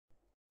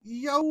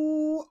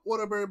Yo, what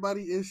up,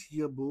 everybody? It's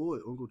your boy,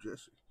 Uncle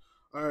Jesse.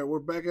 All right, we're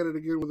back at it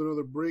again with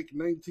another break.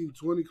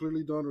 1920,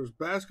 clearly Donruss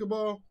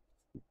basketball.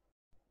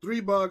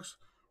 $3,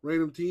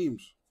 random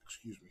teams.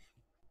 Excuse me.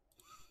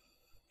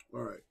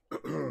 All right,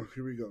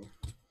 here we go.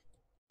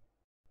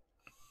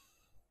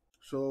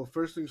 So,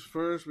 first things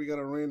first, we got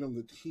to random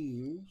the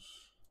teams.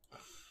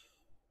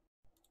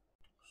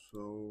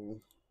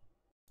 So,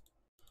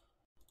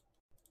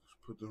 let's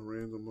put the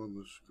random on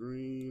the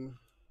screen.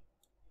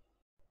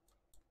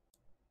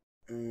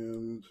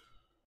 And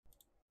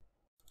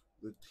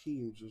the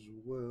teams as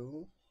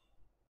well,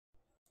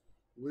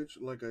 which,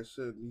 like I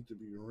said, need to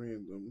be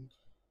randomed.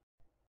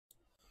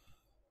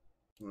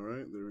 All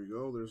right, there we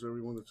go. There's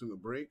everyone that's in the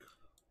break.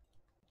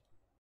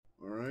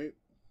 All right.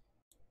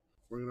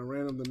 We're going to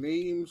random the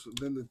names,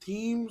 then the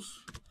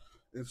teams,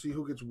 and see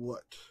who gets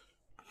what.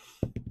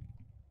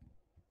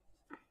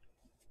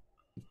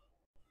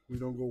 We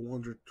don't go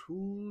ones or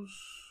twos.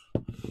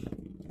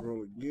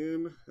 Roll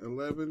again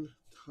 11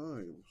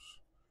 times.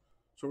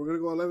 So we're going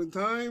to go 11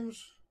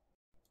 times.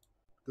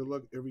 Good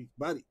luck,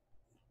 everybody.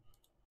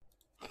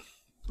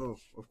 Oh,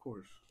 of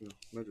course.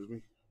 Not just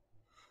me.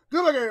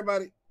 Good luck,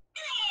 everybody.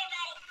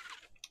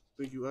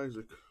 Thank you,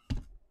 Isaac.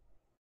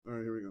 All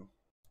right, here we go.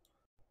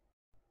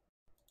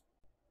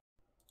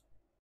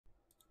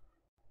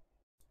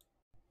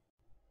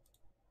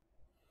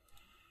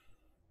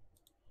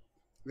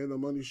 And the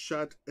money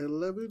shot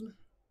 11.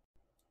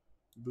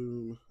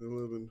 Boom,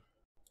 11.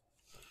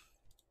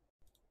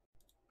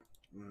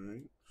 All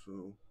right,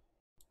 so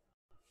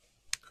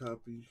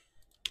copy,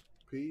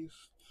 paste.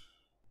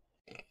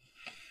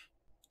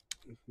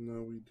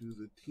 Now we do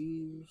the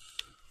teams.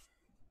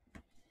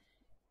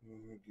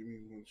 Give me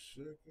 1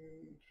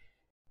 second.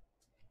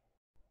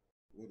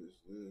 What is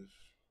this?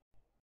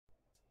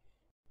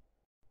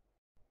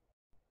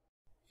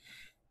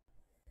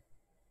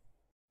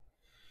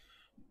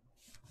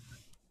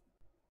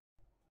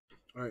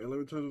 All right,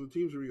 11 times with the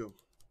teams. Here we go.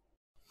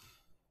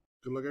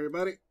 Good luck,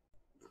 everybody.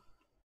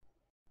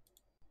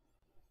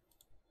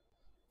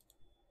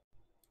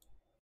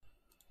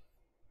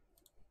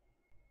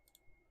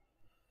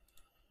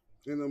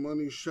 And the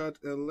money shot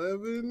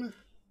 11.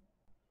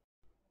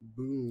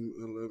 Boom,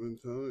 11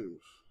 times.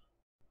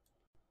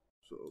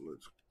 So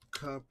let's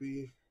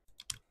copy,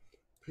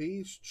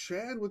 paste.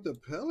 Chad with the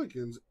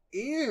Pelicans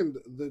and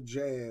the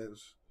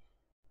Jazz.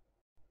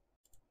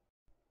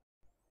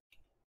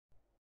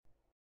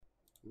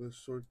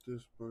 Let's sort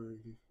this by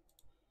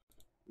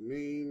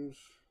names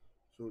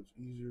so it's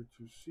easier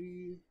to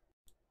see.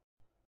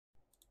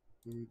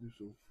 Let me do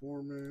some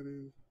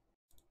formatting.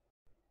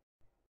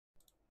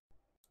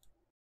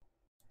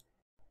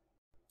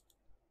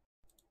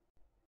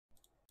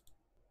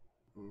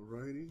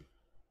 Alrighty.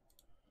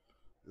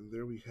 And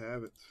there we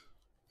have it.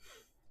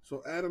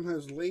 So Adam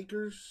has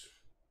Lakers.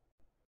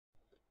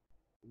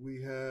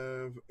 We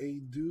have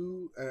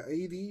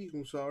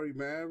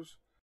Mavs.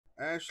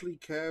 Ashley,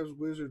 Cavs,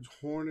 Wizards,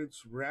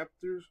 Hornets,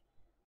 Raptors.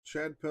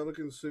 Chad,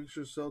 Pelicans,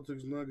 Sixers,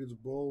 Celtics, Nuggets,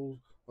 Bulls,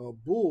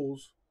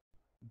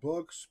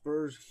 Bucks,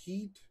 Spurs,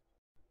 Heat,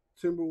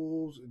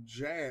 Timberwolves,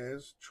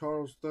 Jazz,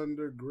 Charles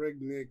Thunder,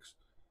 Greg Knicks,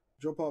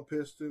 Joe Paul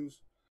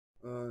Pistons,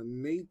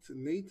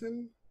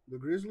 Nathan, the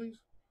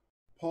Grizzlies,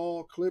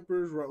 Paul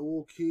Clippers,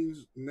 Raul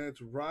Kings,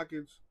 Nets,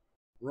 Rockets,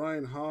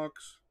 Ryan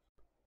Hawks,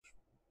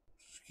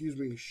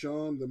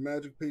 Sean, the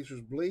Magic,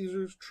 Pacers,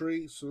 Blazers,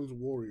 Trey, Suns,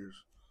 Warriors.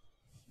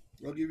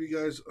 I'll give you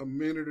guys a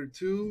minute or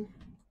two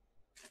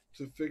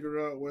to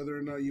figure out whether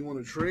or not you want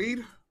to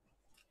trade.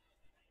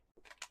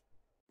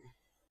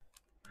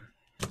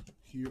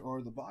 Here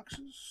are the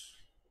boxes.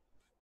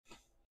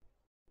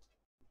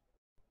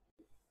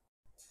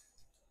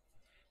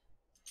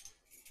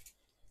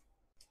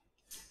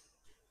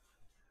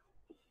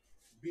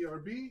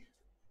 BRB.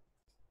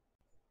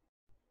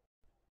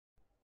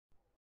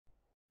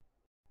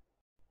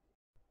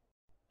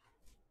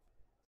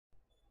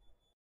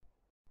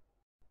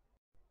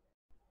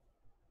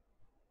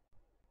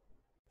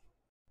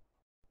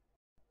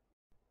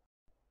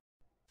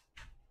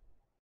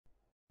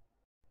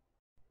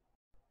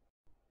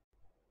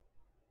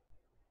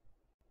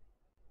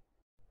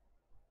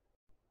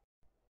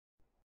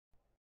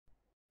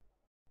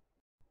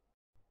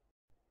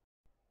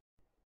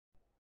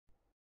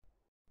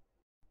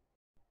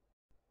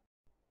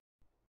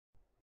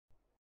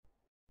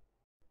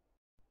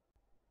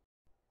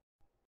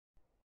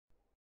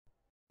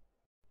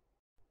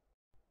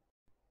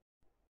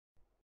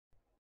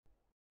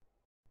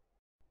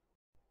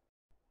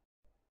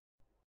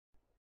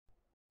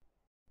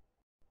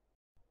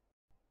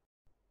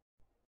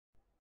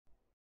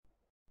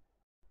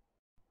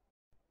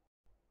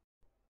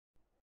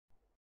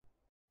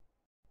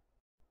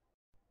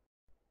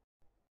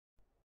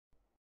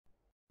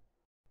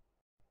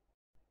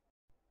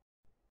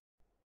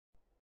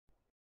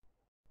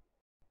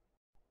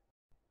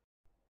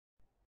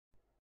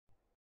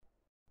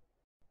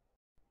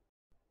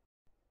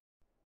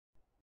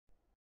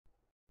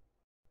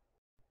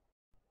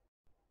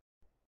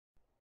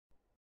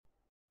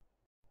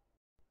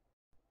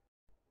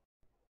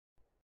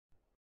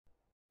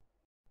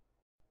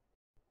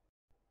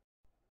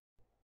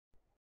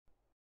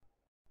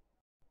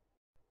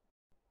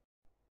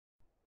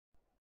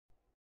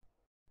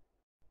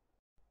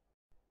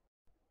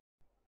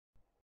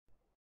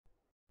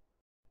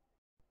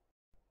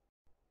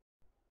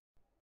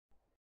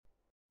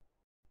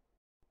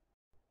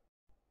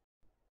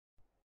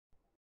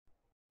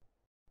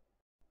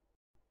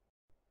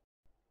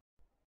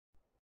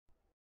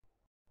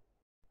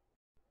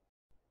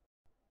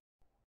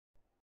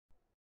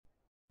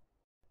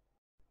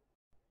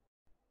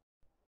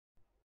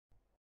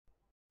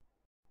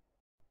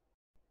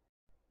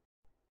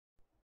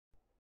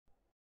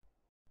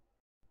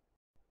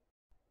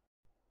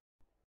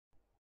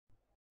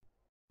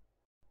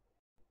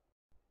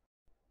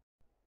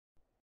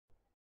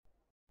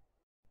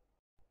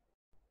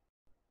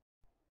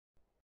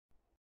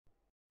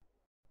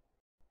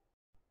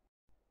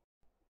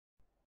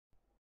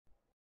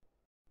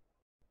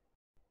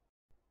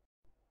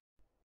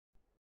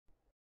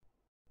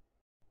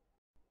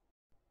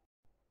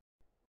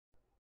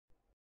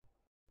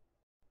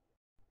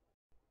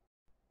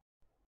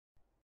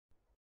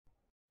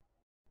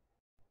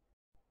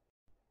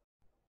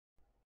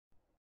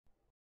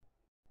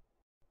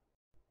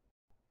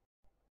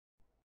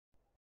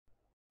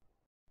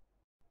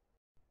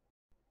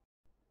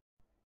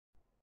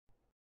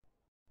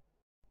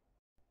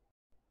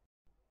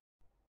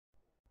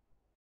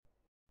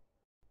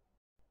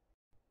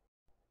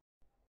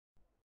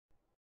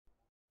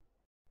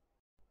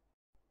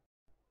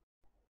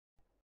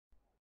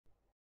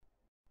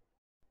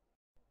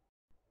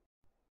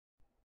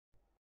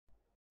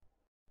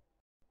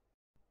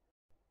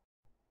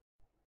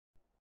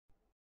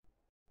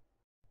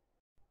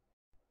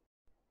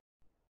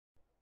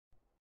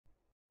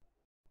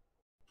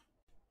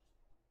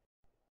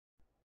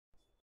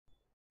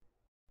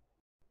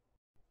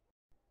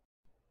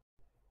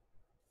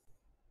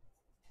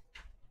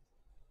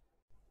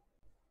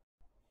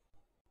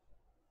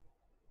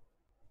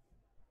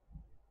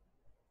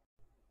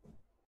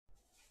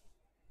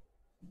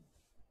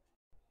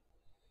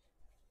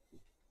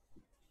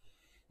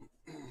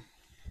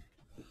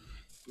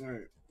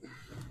 Alright.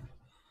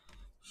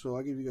 So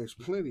I give you guys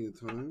plenty of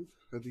time.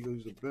 I had to go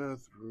use the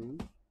bathroom.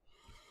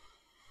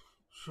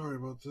 Sorry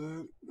about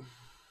that.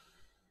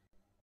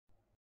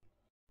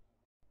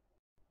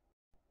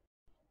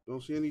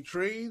 Don't see any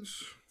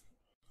trades.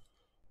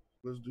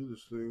 Let's do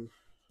this thing.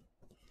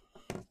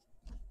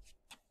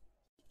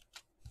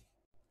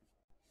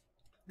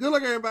 Good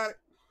luck, everybody.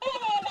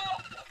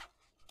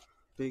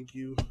 Thank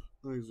you,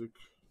 Isaac.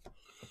 All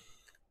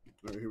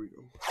right, here we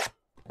go.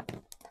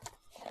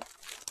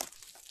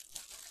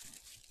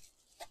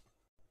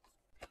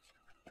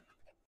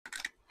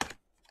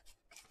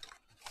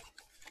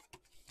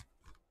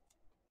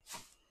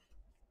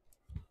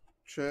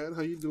 Chad,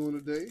 how you doing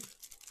today?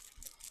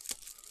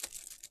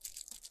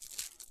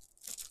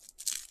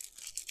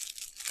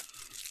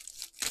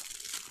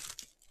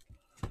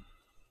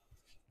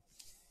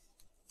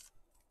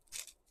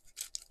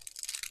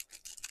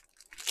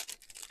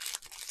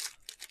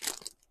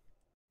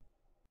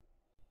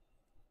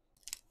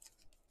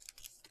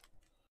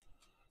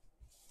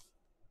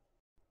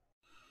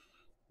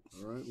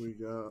 All right, we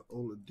got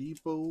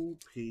Oladipo,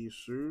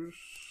 Pacers,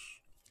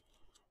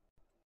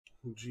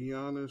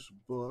 Giannis,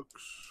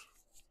 Bucks,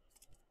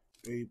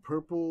 a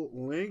purple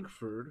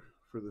Langford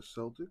for the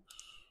Celtics.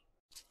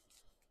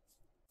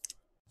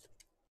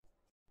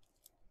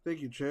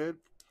 Thank you, Chad.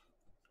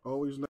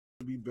 Always nice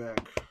to be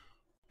back.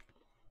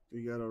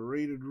 We got a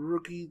rated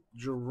rookie,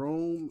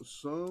 Jerome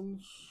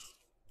Sums.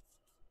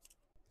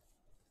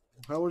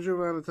 How was your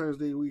Valentine's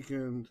Day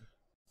weekend?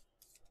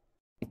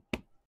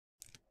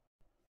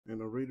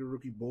 And a rated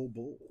rookie, Bol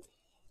Bol.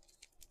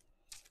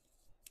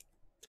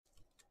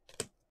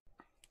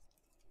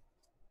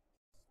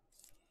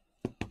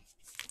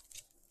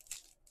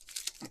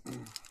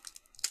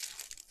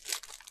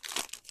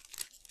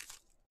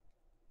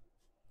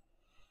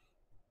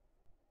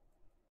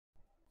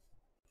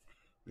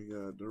 We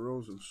got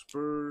DeRozan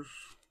Spurs,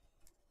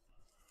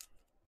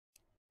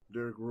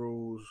 Derrick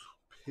Rose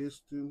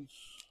Pistons,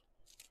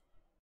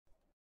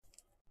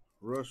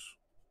 Russ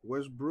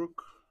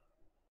Westbrook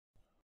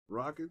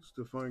Rockets,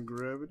 Defying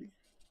Gravity.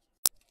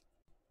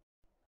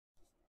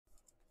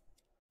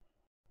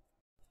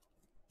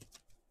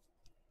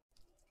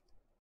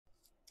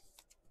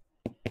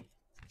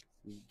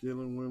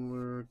 Dylan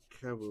Windler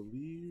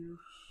Cavaliers.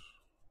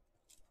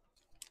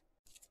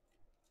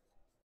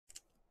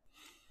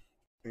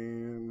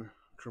 And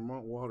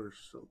Tremont Waters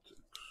Celtics.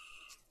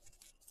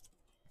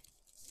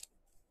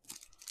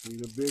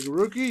 Need a big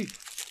rookie.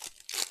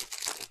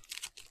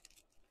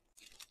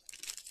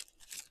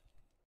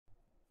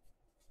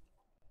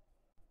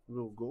 A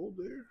little gold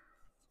there.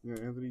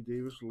 Yeah, Anthony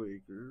Davis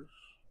Lakers.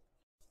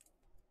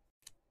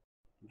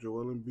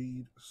 Joel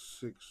Embiid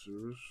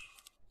Sixers.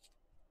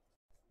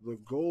 The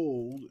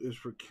gold is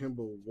for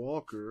Kemba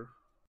Walker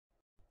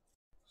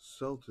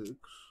Celtics.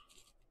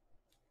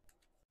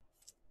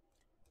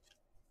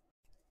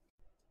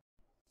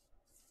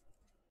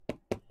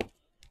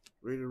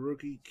 Rated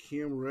rookie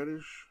Cam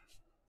Reddish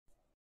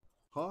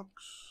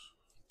Hawks.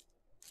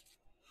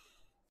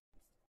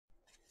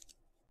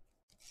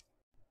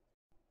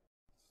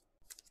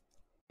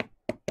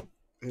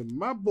 And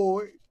my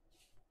boy,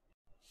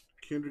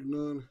 Kendrick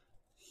Nunn,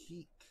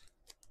 Heat.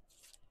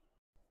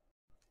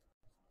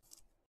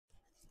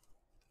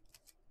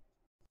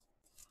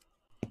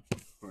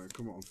 All right,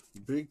 come on.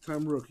 Big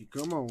time rookie.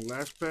 Come on.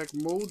 Last pack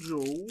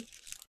mojo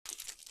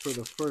for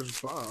the first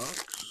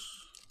box.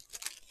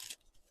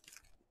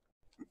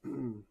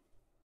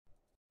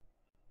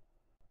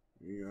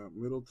 We got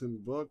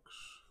Middleton Bucks.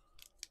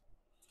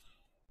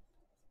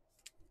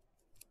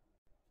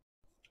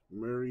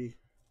 Murray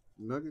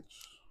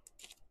Nuggets.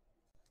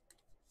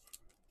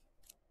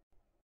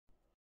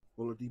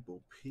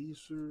 Oladipo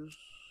Pacers.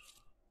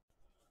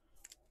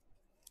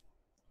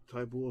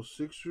 Tybull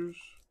Sixers.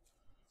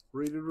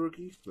 Rated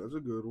rookie. That's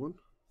a good one.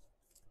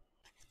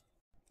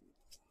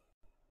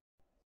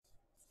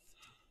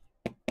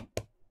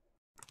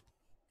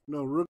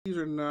 No, rookies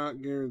are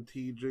not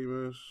guaranteed,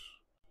 Jameis.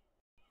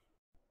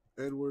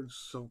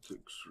 Edwards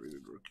Celtics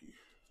rated rookie.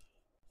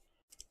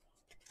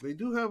 They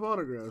do have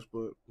autographs,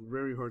 but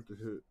very hard to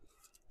hit.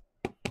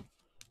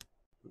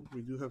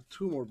 We do have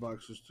 2 more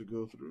boxes to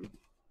go through.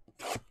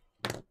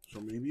 So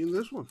maybe in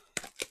this one.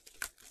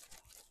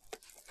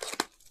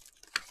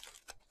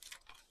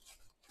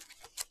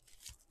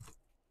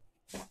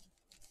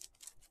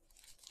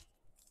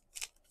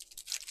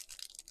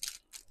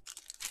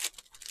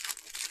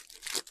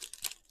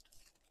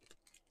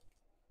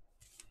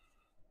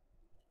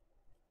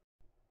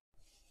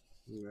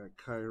 We got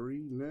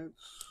Kyrie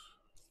Nets.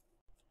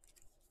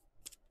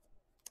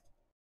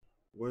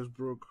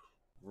 Westbrook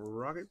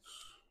Rockets.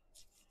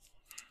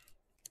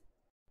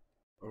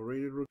 A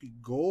rated rookie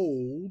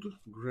gold,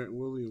 Grant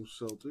Williams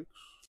Celtics.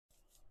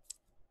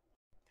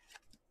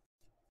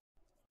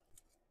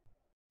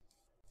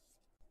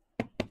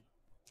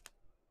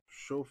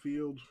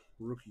 Schofield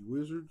rookie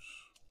Wizards.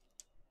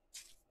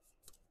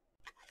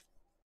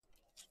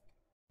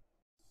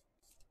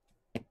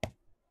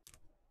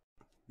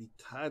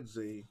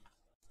 Bitadze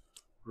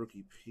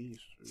rookie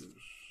Pacers.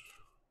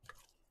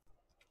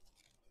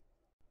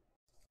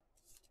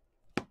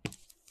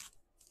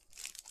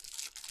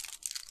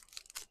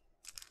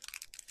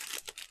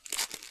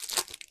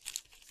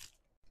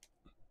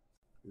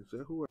 Is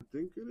that who I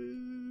think it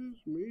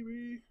is?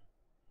 Maybe.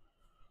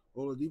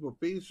 Oladipo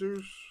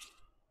Pacers.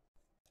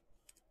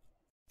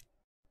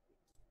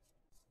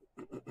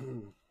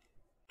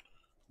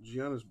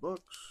 Giannis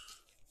Bucks.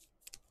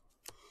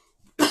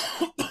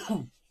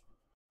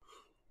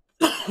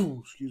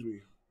 Excuse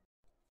me.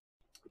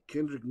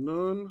 Kendrick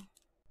Nunn.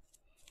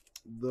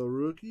 The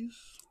rookies.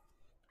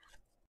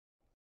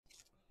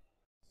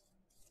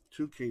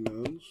 2K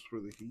Nuns for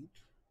the Heat.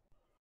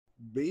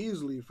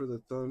 Baisley for the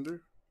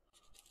Thunder.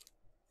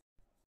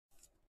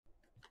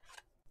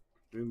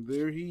 And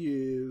there he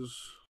is.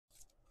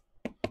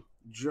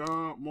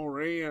 Ja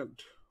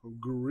Morant.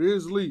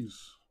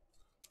 Grizzlies.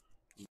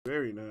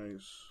 Very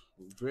nice.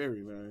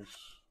 Very nice.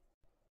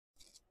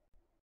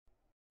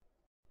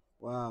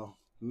 Wow.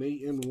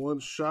 Nate in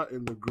one shot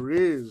in the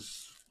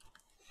Grizz.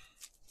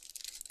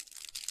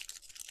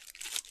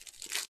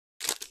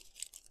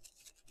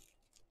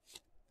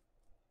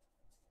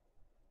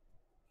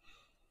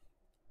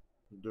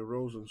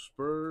 DeRozan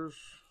Spurs.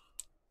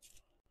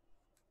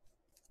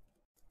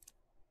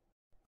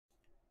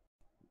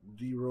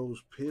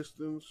 D-Rose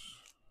Pistons.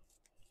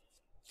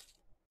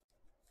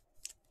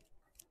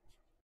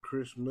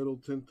 Chris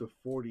Middleton to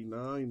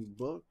 49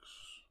 Bucks.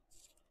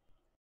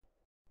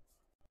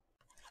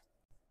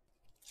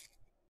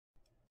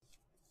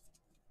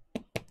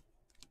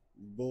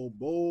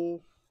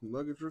 Bol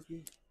Nuggets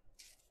rookie.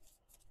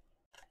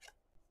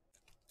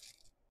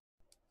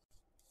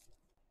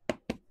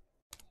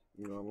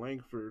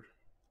 Langford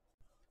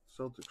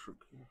Celtics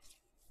rookie.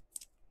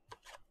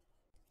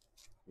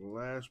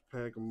 Last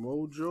pack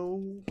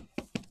Mojo.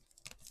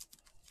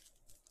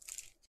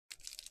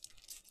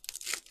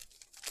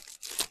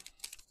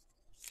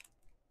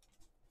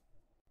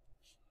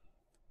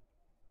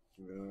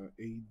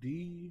 AD.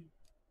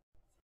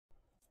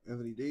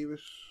 Anthony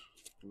Davis.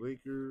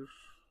 Lakers.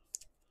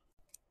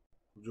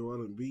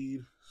 Joel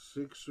Embiid.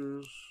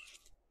 Sixers.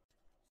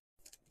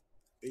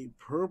 A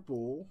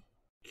purple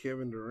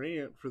Kevin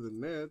Durant for the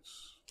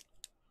Nets.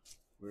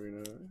 Very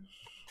nice.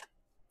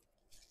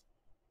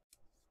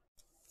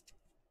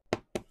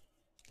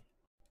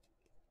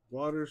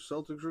 Waters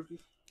Celtics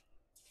rookie.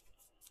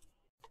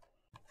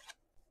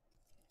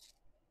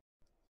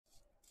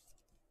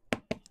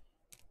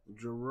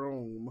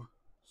 Jerome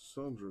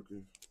Suns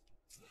rookie.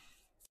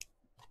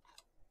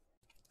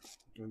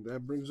 And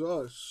that brings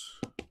us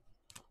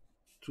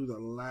to the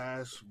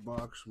last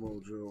box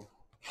mojo.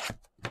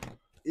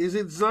 Is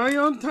it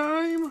Zion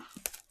time?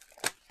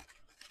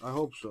 I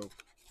hope so.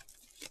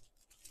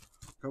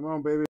 Come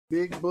on, baby.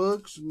 Big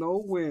bucks,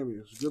 no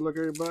whammies. Good luck,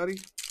 everybody.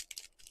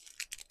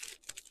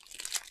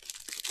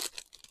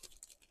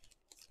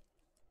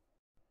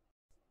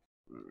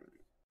 All right.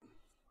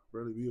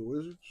 Bradley Beal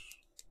Wizards.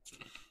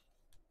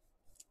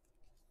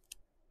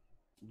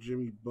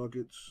 Jimmy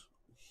Buckets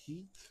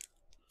Heat.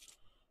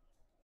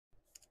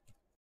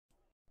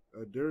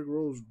 Derrick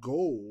Rose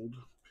Gold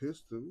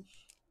Pistons.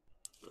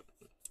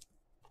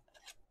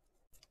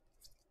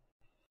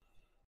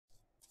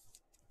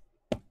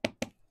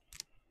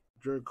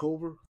 Jared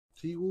Culver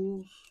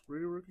T-Wolves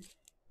Radio rookie.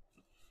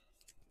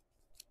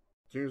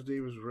 Terrence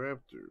Davis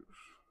Raptors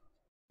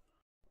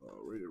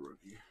Radio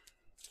rookie.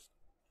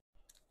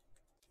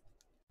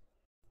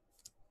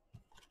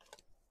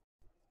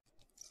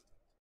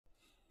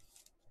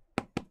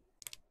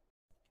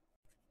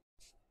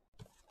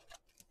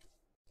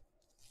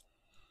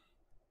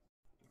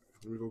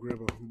 Let me go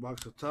grab a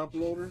box of top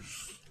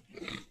loaders.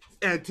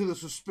 Add to the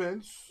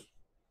suspense.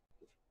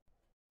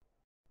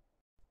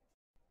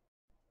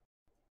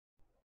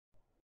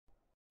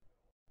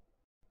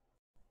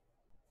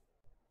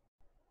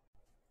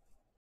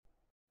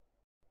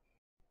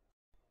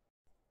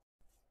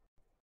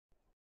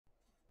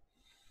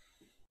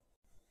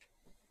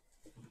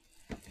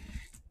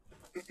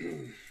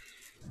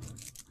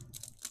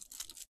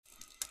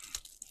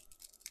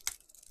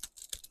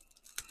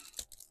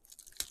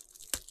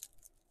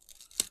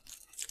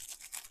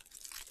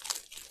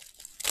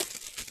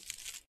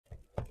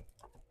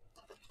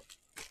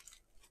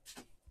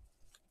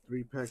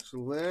 Three packs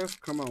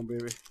left. Come on,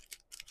 baby.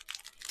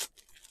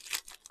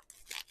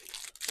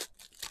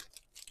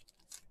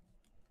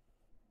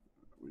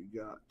 We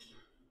got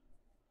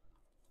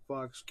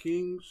Fox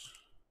Kings.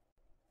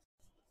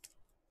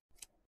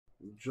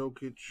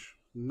 Jokic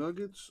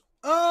Nuggets.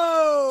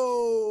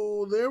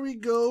 Oh, there we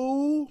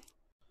go.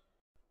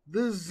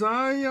 The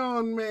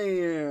Zion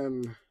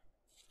man.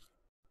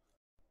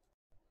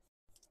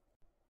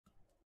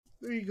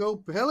 There you go,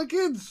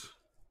 Pelicans.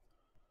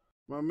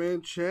 My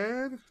man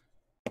Chad.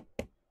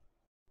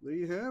 There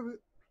you have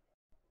it.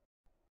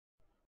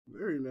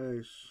 Very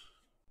nice.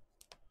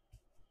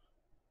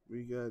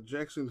 We got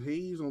Jackson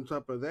Hayes on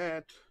top of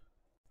that.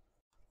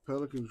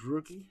 Pelicans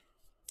rookie.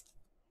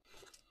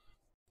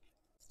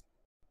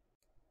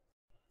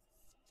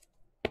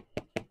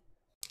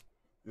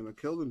 And a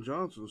Keldon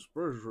Johnson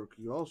Spurs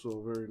rookie. Also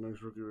a very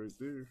nice rookie right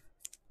there.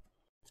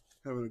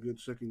 Having a good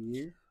second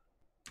year.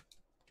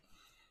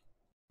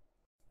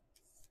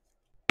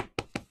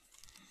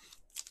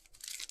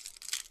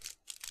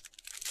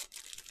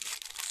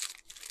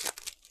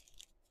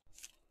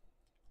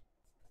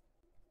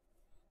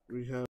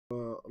 We have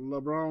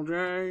LeBron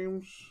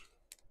James,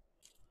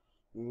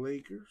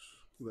 Lakers.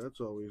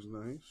 That's always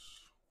nice.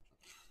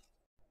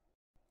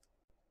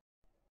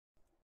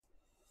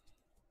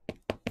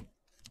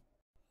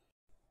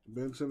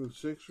 Benson and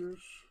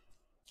Sixers.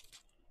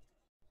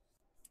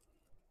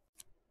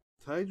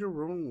 Ty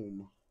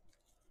Jerome,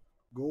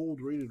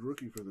 gold rated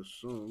rookie for the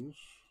Suns.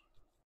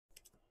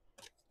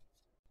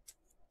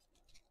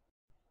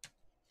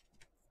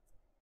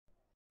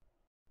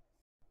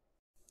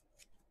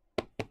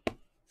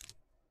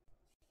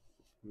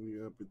 We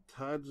got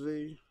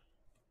Bitadze,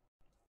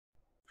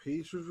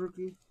 Pacers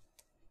rookie.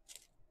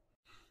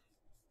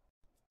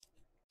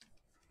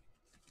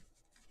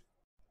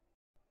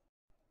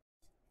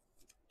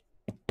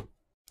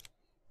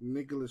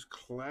 Nicholas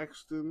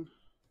Claxton,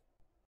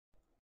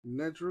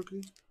 Nets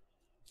rookie.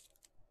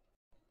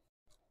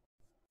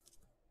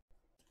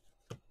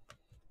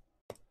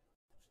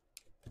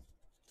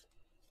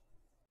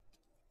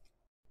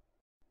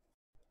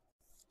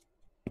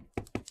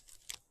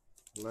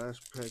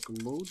 Last pack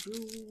Mojo.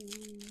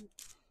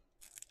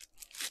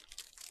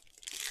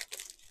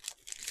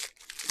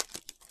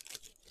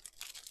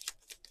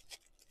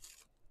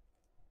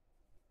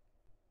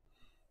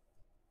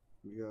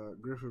 We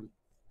got Griffin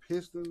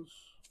Pistons.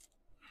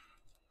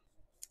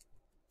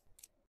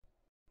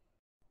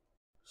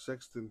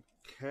 Sexton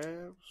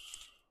Cavs.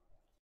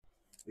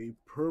 A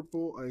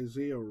purple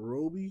Isaiah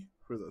Roby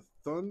for the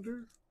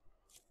Thunder.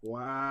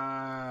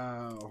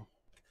 Wow.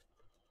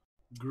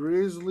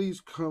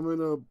 Grizzlies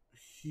coming up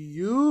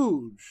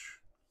huge.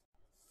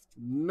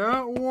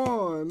 Not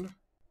one,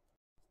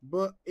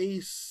 but a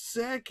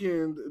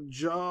second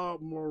Ja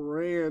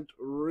Morant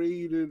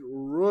rated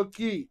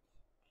rookie.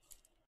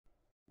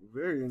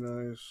 Very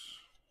nice.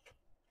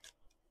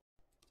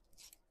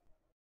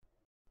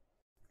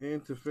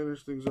 And to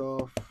finish things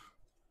off,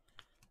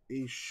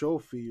 a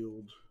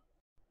Schofield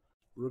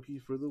rookie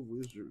for the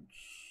Wizards.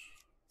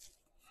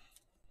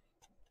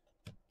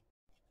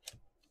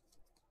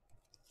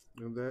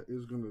 And that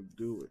is going to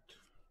do it.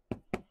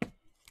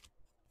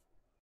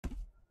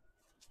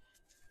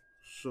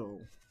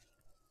 So,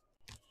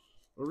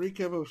 a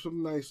recap of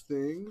some nice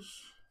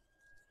things.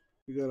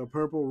 We got a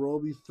purple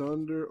Roby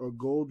Thunder, a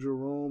gold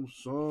Jerome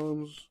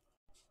Suns,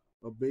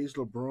 a base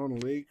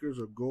LeBron Lakers,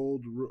 a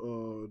gold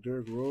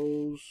Derrick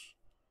Rose,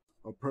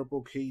 a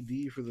purple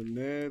KD for the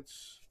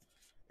Nets,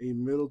 a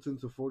Middleton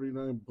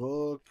 /49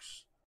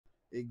 Bucks,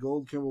 a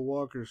gold Kemba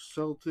Walker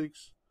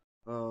Celtics,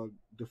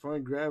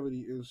 Define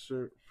Gravity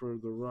insert for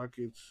the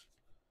Rockets,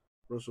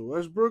 Russell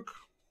Westbrook,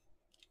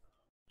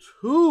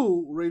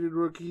 2 rated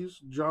rookies,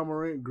 Ja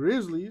Morant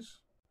Grizzlies,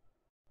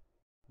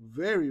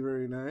 very,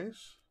 very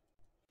nice,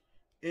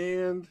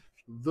 and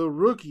the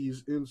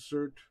rookies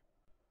insert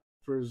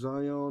for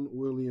Zion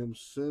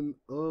Williamson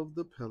of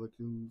the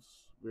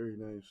Pelicans. Very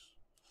nice.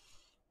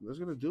 That's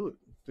going to do it.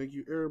 Thank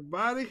you,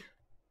 everybody.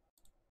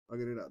 I'll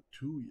get it out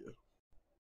to you.